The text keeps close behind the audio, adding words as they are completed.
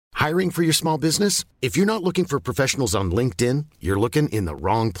Hiring for your small business? If you're not looking for professionals on LinkedIn, you're looking in the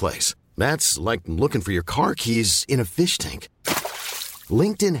wrong place. That's like looking for your car keys in a fish tank.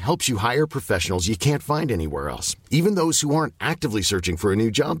 LinkedIn helps you hire professionals you can't find anywhere else, even those who aren't actively searching for a new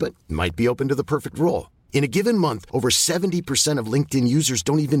job but might be open to the perfect role. In a given month, over 70% of LinkedIn users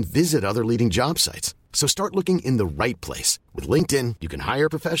don't even visit other leading job sites. So start looking in the right place. With LinkedIn, you can hire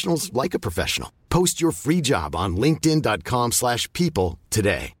professionals like a professional. Post your free job on linkedin.com/people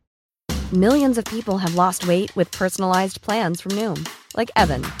today. Millions of people have lost weight with personalized plans from Noom. Like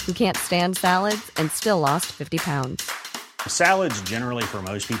Evan, who can't stand salads and still lost 50 pounds. Salads generally for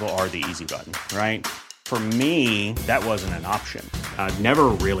most people are the easy button, right? For me, that wasn't an option. I never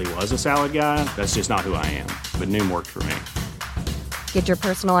really was a salad guy. That's just not who I am. But Noom worked for me. Get your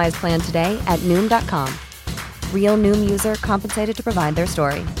personalized plan today at Noom.com. Real Noom user compensated to provide their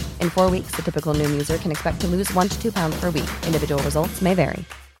story. In 4 weeks, the typical Noom user can expect to lose 1 to 2 pounds per week. Individual results may vary.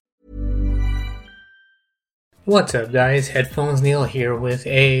 What's up, guys? Headphones Neil here with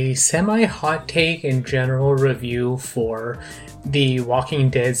a semi-hot take and general review for the Walking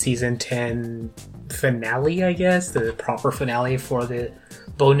Dead Season 10 finale, I guess. The proper finale for the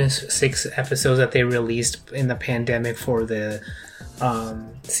bonus 6 episodes that they released in the pandemic for the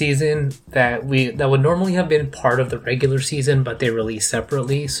season that would normally have been part of the regular season, but they released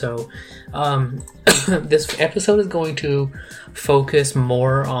separately. So this episode is going to focus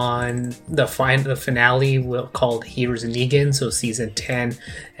more on the finale called Here's Negan, so season 10,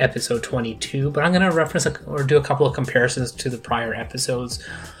 episode 22. But I'm going to reference or do a couple of comparisons to the prior episodes.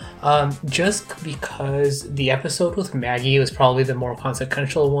 Just because the episode with Maggie was probably the more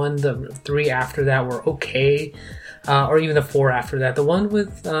consequential one. The 3 after that were okay. Or even the 4 after that. The one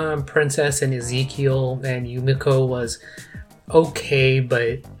with Princess and Ezekiel and Yumiko was okay,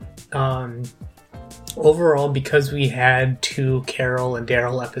 but overall, because we had 2 Carol and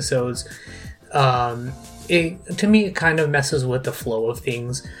Daryl episodes, to me it kind of messes with the flow of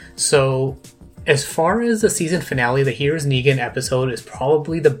things. So as far as the season finale, the Here's Negan episode is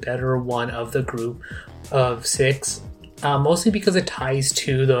probably the better one of the group of 6. Mostly because it ties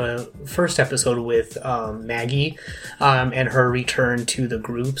to the first episode with Maggie and her return to the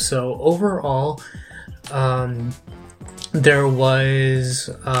group. So overall, there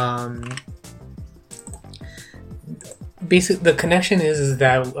was the connection is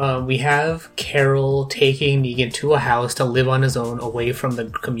that we have Carol taking Negan to a house to live on his own, away from the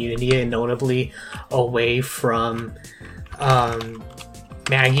community, and notably away from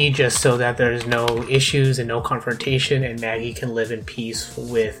Maggie, just so that there's no issues and no confrontation, and Maggie can live in peace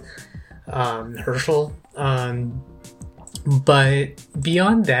with Herschel. But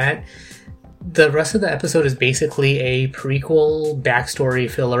beyond that, the rest of the episode is basically a prequel backstory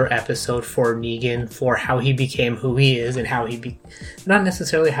filler episode for Negan, for how he became who he is, and how not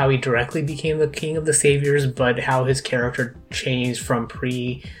necessarily how he directly became the King of the Saviors, but how his character changed from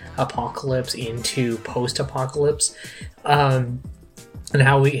pre-apocalypse into post-apocalypse. And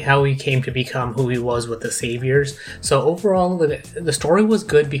how he came to become who he was with the Saviors. So overall, the story was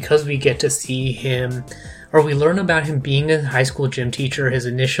good because we get to see him, or we learn about him being a high school gym teacher, his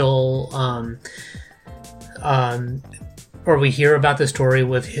initial, or we hear about the story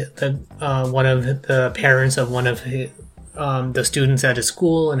with one of the parents of one of the students at his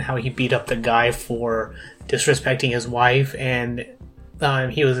school, and how he beat up the guy for disrespecting his wife, and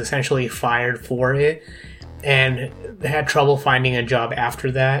he was essentially fired for it, and had trouble finding a job after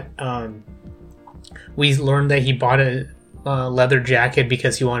that. We learned that he bought a leather jacket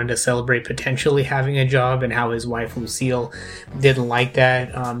because he wanted to celebrate potentially having a job, and how his wife Lucille didn't like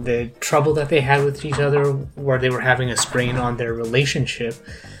that. The trouble that they had with each other, where they were having a strain on their relationship.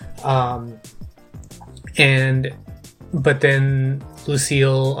 But then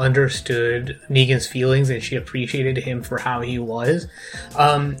Lucille understood Negan's feelings, and she appreciated him for how he was.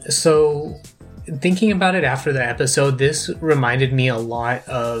 So thinking about it after the episode, this reminded me a lot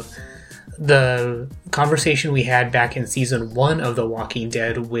of the conversation we had back in season 1 of The Walking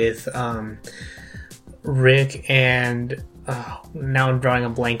Dead with Rick and now I'm drawing a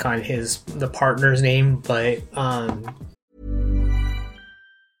blank on the partner's name, but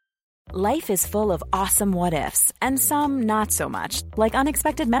Life is full of awesome what-ifs, and some not so much, like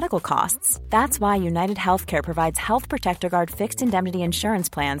unexpected medical costs. That's why United Healthcare provides Health Protector Guard fixed indemnity insurance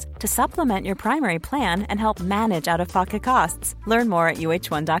plans to supplement your primary plan and help manage out-of-pocket costs. Learn more at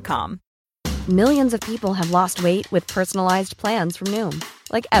uh1.com. Millions of people have lost weight with personalized plans from Noom.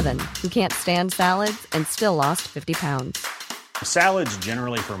 Like Evan, who can't stand salads and still lost 50 pounds. Salads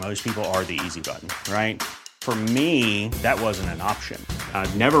generally for most people are the easy button, right? For me, that wasn't an option.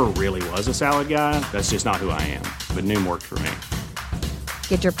 I never really was a salad guy. That's just not who I am. But Noom worked for me.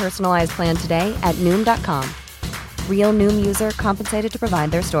 Get your personalized plan today at Noom.com. Real Noom user compensated to provide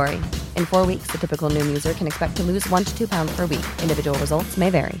their story. In 4 weeks, the typical Noom user can expect to lose 1 to 2 pounds per week. Individual results may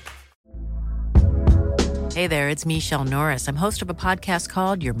vary. Hey there, it's Michelle Norris. I'm host of a podcast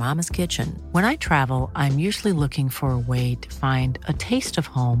called Your Mama's Kitchen. When I travel, I'm usually looking for a way to find a taste of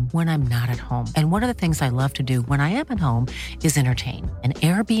home when I'm not at home. And one of the things I love to do when I am at home is entertain. And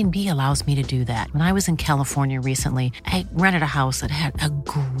Airbnb allows me to do that. When I was in California recently, I rented a house that had a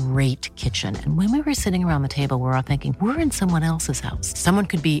great kitchen. And when we were sitting around the table, we were all thinking, we're in someone else's house. Someone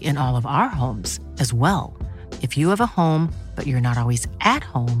could be in all of our homes as well. If you have a home, but you're not always at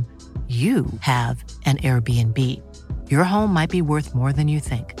home, you have an Airbnb. Your home might be worth more than you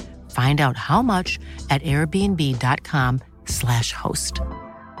think. Find out how much at airbnb.com/host.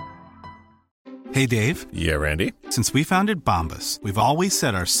 Hey, Dave. Yeah, Randy. Since we founded Bombas, we've always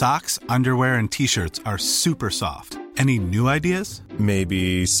said our socks, underwear, and T-shirts are super soft. Any new ideas?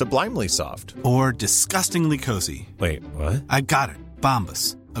 Maybe sublimely soft. Or disgustingly cozy. Wait, what? I got it.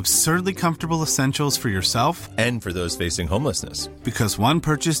 Bombas. Absurdly comfortable essentials for yourself and for those facing homelessness. Because one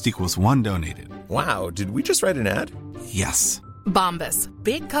purchased equals one donated. Wow, did we just write an ad? Yes. Bombas.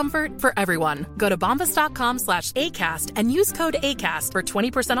 Big comfort for everyone. Go to bombas.com/ACAST and use code ACAST for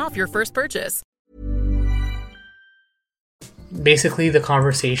 20% off your first purchase. Basically, the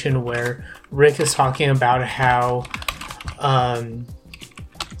conversation where Rick is talking about how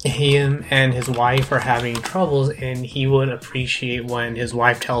him and his wife are having troubles, and he would appreciate when his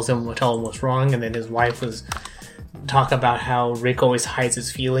wife tell him what's wrong, and then his wife was talk about how Rick always hides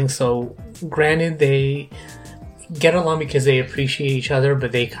his feelings. So granted, they get along because they appreciate each other,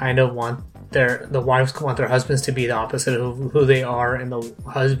 but they kind of want the wives want their husbands to be the opposite of who they are, and the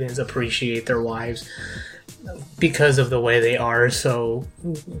husbands appreciate their wives because of the way they are. So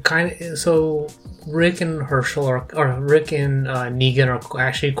Rick and Herschel or Rick and Negan are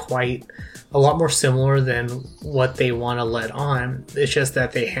actually quite a lot more similar than what they want to let on. It's just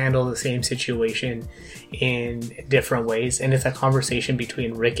that they handle the same situation in different ways, and it's a conversation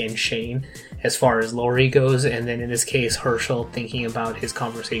between Rick and Shane as far as Laurie goes, and then in this case Herschel thinking about his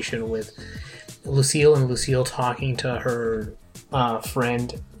conversation with Lucille, and Lucille talking to her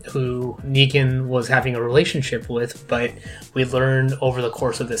friend who Negan was having a relationship with, but we learned over the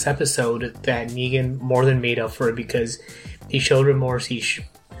course of this episode that Negan more than made up for it because he showed remorse. He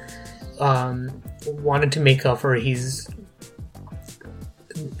wanted to make up for he's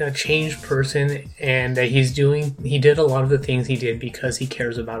a changed person, and that he did a lot of the things he did because he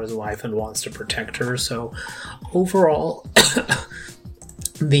cares about his wife and wants to protect her. So overall,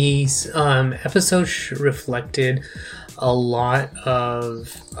 these episodes reflected a lot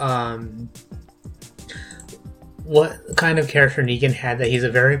of what kind of character Negan had, that he's a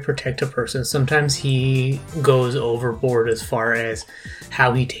very protective person. Sometimes he goes overboard as far as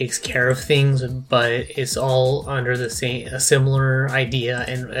how he takes care of things, but it's all under a similar idea,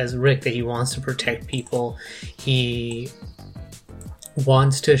 and as Rick, that he wants to protect people. He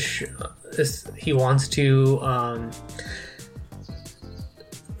wants to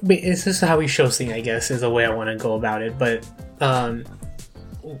it's just how he shows things, I guess, is the way I want to go about it. But from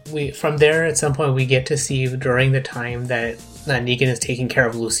there, at some point, we get to see during the time that Negan is taking care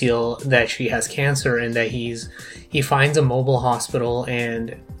of Lucille that she has cancer, and that he finds a mobile hospital,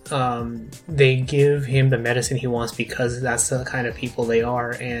 and they give him the medicine he wants because that's the kind of people they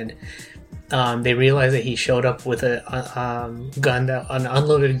are. And they realize that he showed up with an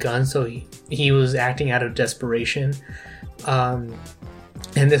unloaded gun, so he was acting out of desperation.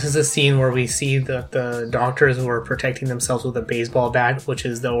 And this is a scene where we see that the doctors were protecting themselves with a baseball bat, which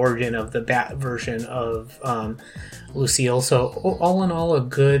is the origin of the bat version of Lucille. So all in all, a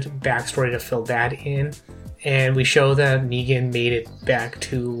good backstory to fill that in. And we show that Negan made it back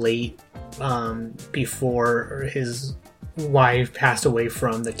too late before his wife passed away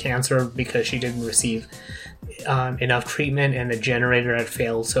from the cancer because she didn't receive enough treatment, and the generator had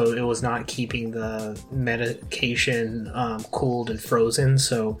failed, so it was not keeping the medication cooled and frozen.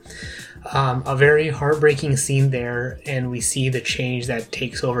 So a very heartbreaking scene there, and we see the change that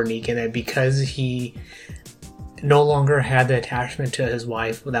takes over Negan, that because he no longer had the attachment to his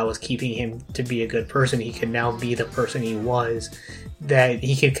wife that was keeping him to be a good person, he could now be the person he was, that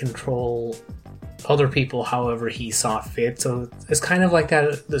he could control other people however he saw fit. So it's kind of like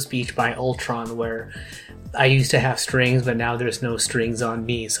the speech by Ultron, where I used to have strings, but now there's no strings on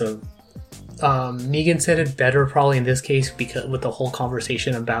me. So Negan said it better probably in this case, because with the whole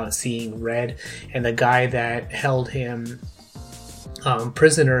conversation about seeing red and the guy that held him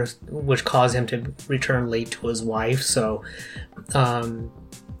prisoner, which caused him to return late to his wife. So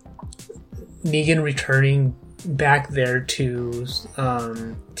Negan returning back there to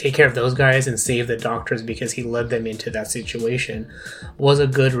take care of those guys and save the doctors because he led them into that situation was a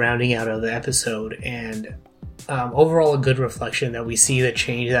good rounding out of the episode, and overall a good reflection that we see the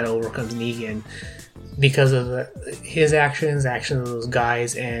change that overcomes Negan because of his actions of those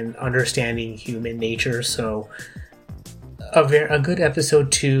guys, and understanding human nature. So a good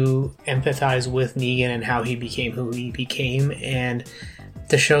episode to empathize with Negan and how he became who he became, and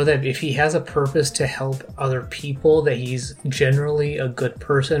to show that if he has a purpose to help other people, that he's generally a good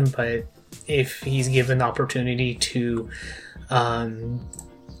person, but if he's given the opportunity to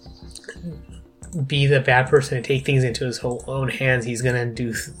be the bad person and take things into his own hands, he's gonna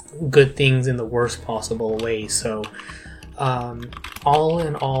do good things in the worst possible way. So all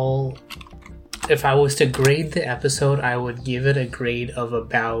in all, if I was to grade the episode, I would give it a grade of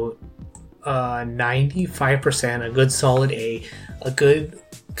about 95%, a good solid A, a good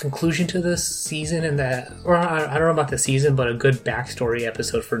conclusion to this season, and that, or I don't know about the season, but a good backstory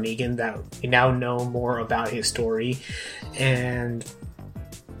episode for Negan, that we now know more about his story, and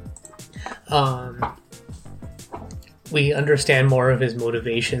we understand more of his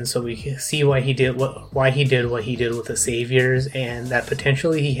motivation, so we can see why he did what he did with the Saviors, and that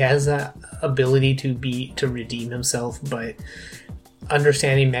potentially he has that ability to redeem himself. But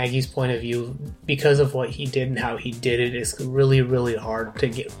understanding Maggie's point of view, because of what he did and how he did it, is really, really hard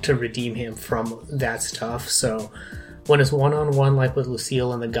to redeem him from that stuff. So when it's one-on-one, like with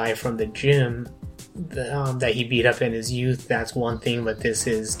Lucille and the guy from the gym that he beat up in his youth, that's one thing, but this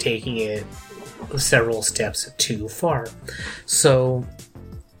is taking it several steps too far. So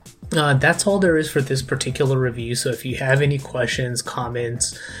that's all there is for this particular review. So if you have any questions,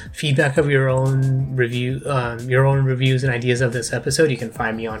 comments, feedback of your own reviews and ideas of this episode, you can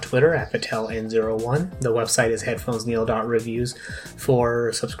find me on Twitter at PatelN01. The website is headphonesneil.reviews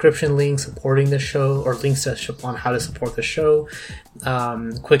for subscription links, supporting the show, or links on how to support the show,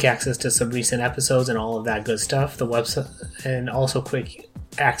 quick access to some recent episodes and all of that good stuff. The website, and also quick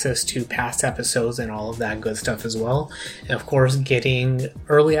access to past episodes and all of that good stuff as well. And of course, getting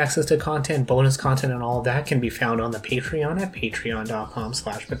early access to content, bonus content, and all of that can be found on the Patreon at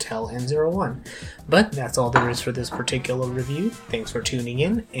patreon.com/PatelN01. But that's all there is for this particular review. Thanks for tuning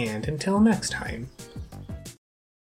in, and until next time.